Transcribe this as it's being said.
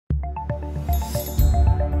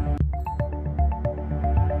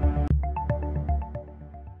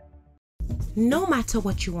no matter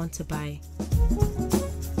what you want to buy.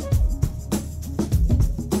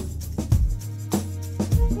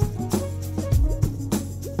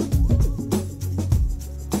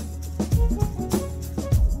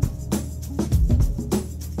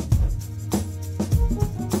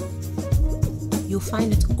 You'll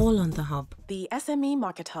find it all on the hub. The SME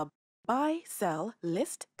Market Hub. Buy, sell,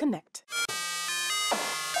 list, connect.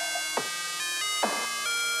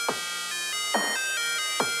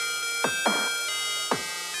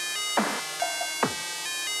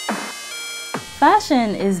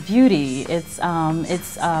 Fashion is beauty. It's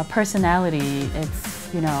personality. It's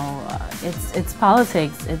it's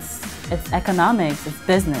politics. It's economics. It's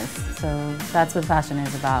business. So that's what fashion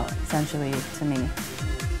is about, essentially, to me.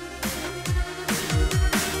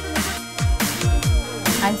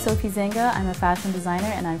 I'm Sophie Zinga. I'm a fashion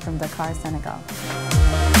designer, and I'm from Dakar, Senegal.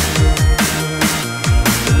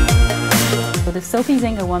 So the Sophie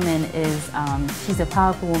Zinga woman is, she's a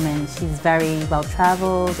powerful woman. She's very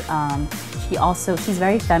well-traveled. She's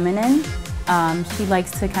very feminine. She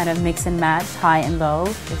likes to kind of mix and match high and low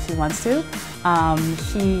if she wants to.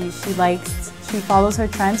 She follows her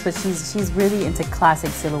trends, but she's really into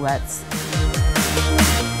classic silhouettes.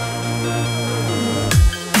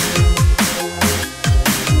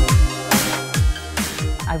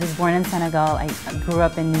 I was born in Senegal. I grew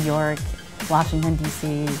up in New York, Washington,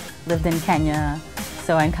 D.C., lived in Kenya,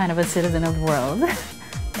 so I'm kind of a citizen of the world.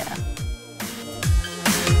 Yeah.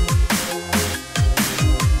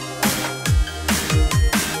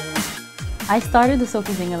 I started the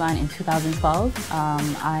Sophie Zinga line in 2012.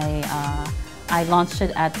 I launched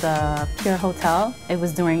it at the Pure Hotel. It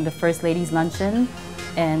was during the First Ladies Luncheon,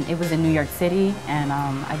 and it was in New York City, and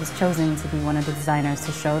I was chosen to be one of the designers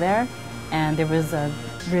to show there. And there was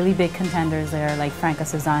really big contenders there, like Franca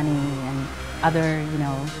Suzani and other,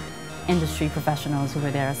 industry professionals who were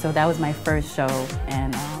there. So that was my first show,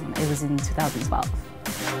 and it was in 2012.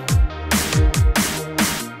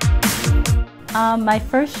 My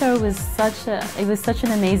first show was such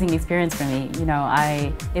an amazing experience for me.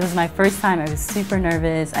 It was my first time. I was super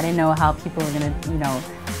nervous. I didn't know how people were gonna,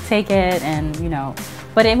 take it, and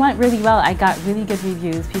but it went really well. I got really good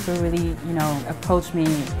reviews. People really, approached me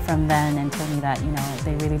from then and told me that,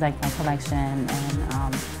 they really liked my collection,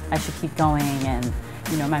 and I should keep going. And,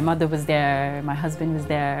 my mother was there, my husband was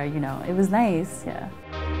there. It was nice. Yeah.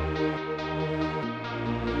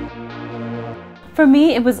 For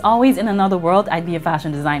me, it was always in another world. I'd be a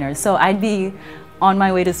fashion designer, so I'd be on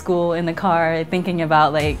my way to school in the car thinking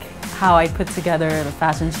about how I put together the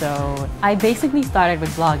fashion show. I basically started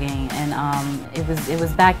with blogging, and it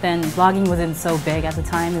was back then. Blogging wasn't so big at the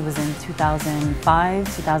time. It was in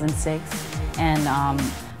 2005, 2006, and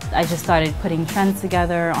I just started putting trends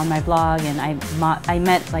together on my blog, and I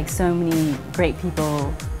met so many great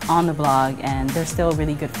people on the blog, and they're still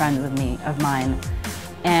really good friends of mine.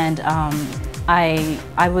 And I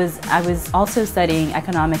was also studying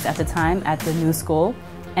economics at the time at the New School,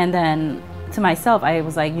 and then to myself, I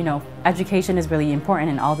was like, education is really important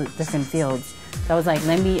in all the different fields. So I was like,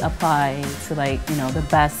 let me apply to the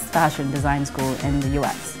best fashion design school in the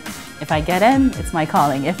US. If I get in, it's my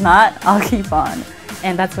calling. If not, I'll keep on.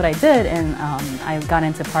 And that's what I did, and I got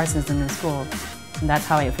into Parsons New School, and that's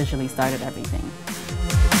how I officially started everything.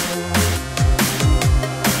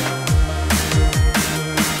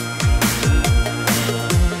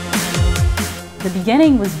 The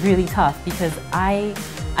beginning was really tough because I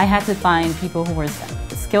had to find people who were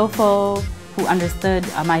skillful, who understood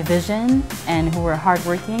my vision, and who were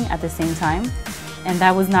hardworking at the same time. And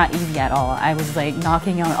that was not easy at all. I was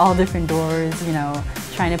knocking on all different doors,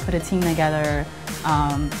 trying to put a team together.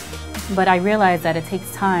 But I realized that it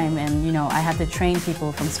takes time, and I had to train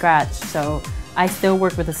people from scratch. So I still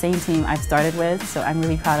work with the same team I've started with, so I'm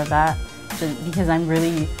really proud of that, because I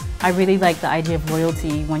really like the idea of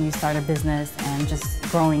loyalty when you start a business and just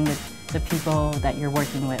growing with the people that you're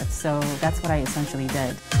working with. So that's what I essentially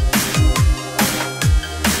did.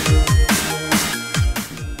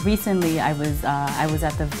 Recently, I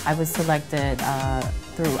was selected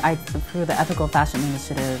through the Ethical Fashion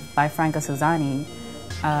Initiative by Franca Suzani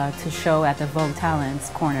to show at the Vogue Talents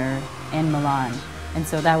Corner in Milan, and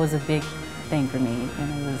so that was a big thing for me.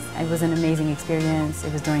 And it was an amazing experience.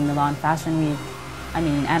 It was during Milan Fashion Week. I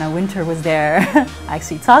mean, Anna Wintour was there. I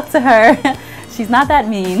actually talked to her. She's not that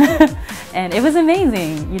mean. And it was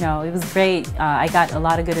amazing. It was great. I got a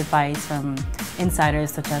lot of good advice from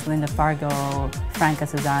insiders such as Linda Fargo, Franca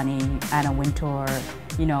Suzani, Anna Wintour,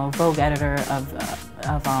 Vogue editor of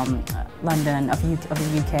London, of the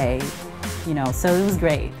UK. So it was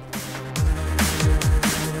great.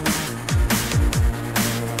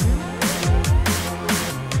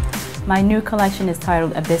 My new collection is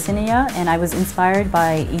titled Abyssinia, and I was inspired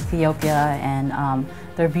by Ethiopia and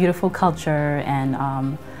their beautiful culture, and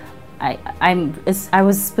I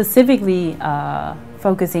was specifically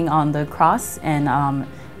focusing on the cross, and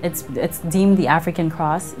it's deemed the African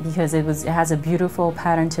cross because it has a beautiful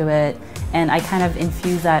pattern to it, and I kind of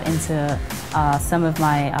infused that into some of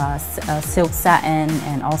my silk satin,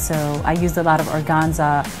 and also I used a lot of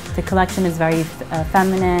organza. The collection is very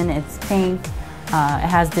feminine, it's pink, it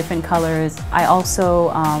has different colors. I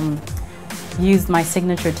also used my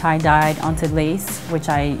signature tie-dyed onto lace, which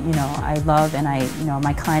I love, and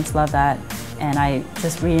my clients love that, and I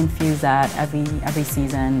just re-infuse that every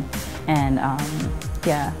season, and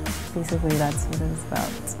yeah, basically that's what it's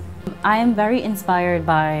about. I am very inspired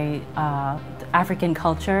by African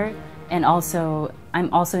culture, and also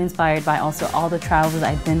I'm also inspired by all the travels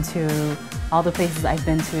I've been to, all the places I've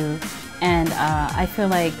been to, and I feel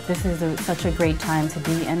like this is such a great time to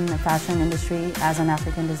be in the fashion industry as an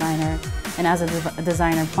African designer and as a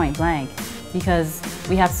designer point blank, because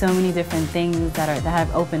we have so many different things that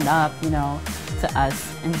have opened up, to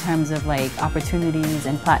us in terms of like opportunities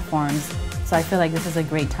and platforms. So I feel like this is a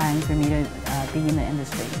great time for me to be in the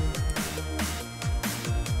industry.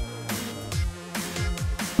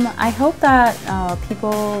 I hope that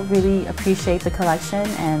people really appreciate the collection,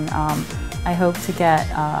 and I hope to get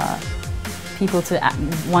people to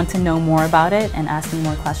want to know more about it and ask me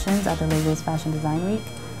more questions at the Lagos Fashion Design Week.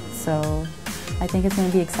 So I think it's going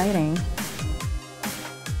to be exciting.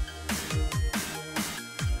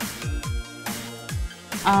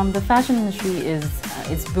 The fashion industry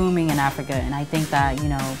it's booming in Africa, and I think that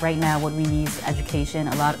right now what we need is education,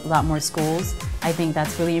 a lot more schools. I think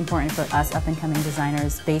that's really important for us up-and-coming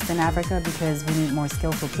designers based in Africa, because we need more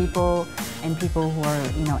skillful people and people who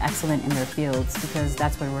are excellent in their fields, because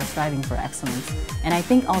that's where we're striving for excellence. And I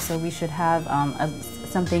think also we should have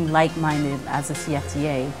something like-minded as a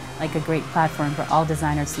CFDA, like a great platform for all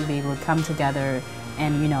designers to be able to come together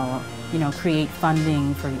and create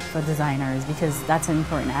funding for designers, because that's an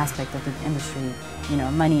important aspect of the industry.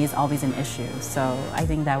 Money is always an issue, so I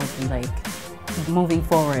think that would be like moving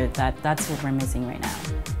forward, that's what we're missing right now.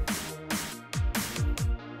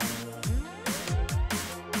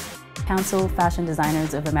 Council Fashion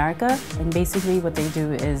Designers of America, and basically what they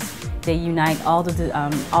do is they unite all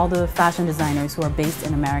the fashion designers who are based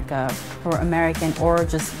in America, who are American or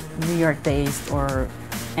just New York based,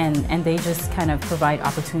 and they just kind of provide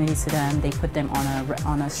opportunities to them. They put them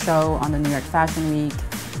on a show on the New York Fashion Week,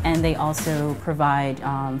 and they also provide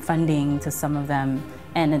funding to some of them.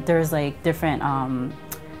 And there's like different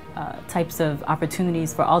types of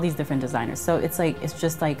opportunities for all these different designers. So it's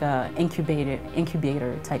just like a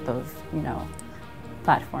incubator type of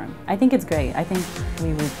platform. I think it's great. I think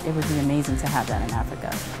it would be amazing to have that in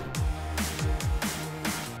Africa.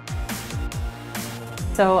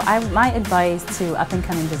 So my advice to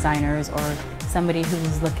up-and-coming designers or somebody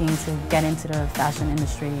who's looking to get into the fashion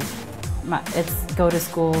industry, it's go to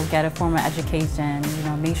school, get a formal education,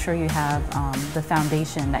 make sure you have the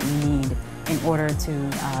foundation that you need in order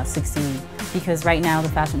to succeed. Because right now the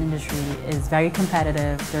fashion industry is very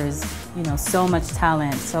competitive. There's so much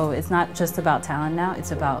talent. So it's not just about talent now,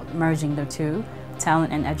 it's about merging the two,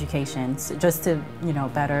 talent and education, so just to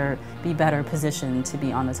be better positioned to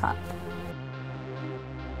be on the top.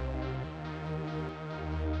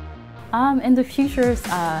 In the future,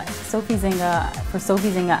 Sophie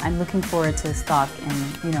Zinga, I'm looking forward to stock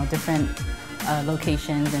in different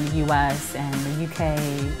locations in the U.S. and the UK,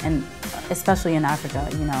 and especially in Africa.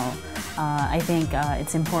 I think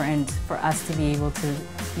it's important for us to be able to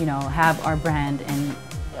have our brand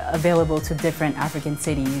available to different African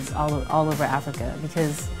cities all over Africa,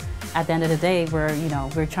 because at the end of the day,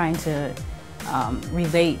 we're trying to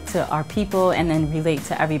relate to our people and then relate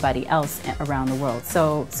to everybody else around the world.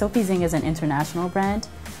 So Sophie Zinga is an international brand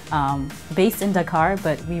based in Dakar,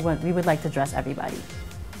 but we would like to dress everybody.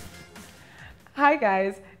 Hi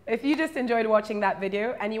guys, if you just enjoyed watching that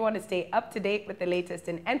video and you want to stay up to date with the latest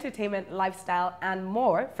in entertainment, lifestyle and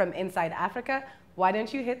more from inside Africa, why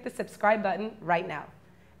don't you hit the subscribe button right now?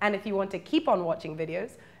 And if you want to keep on watching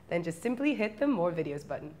videos, then just simply hit the more videos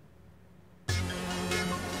button.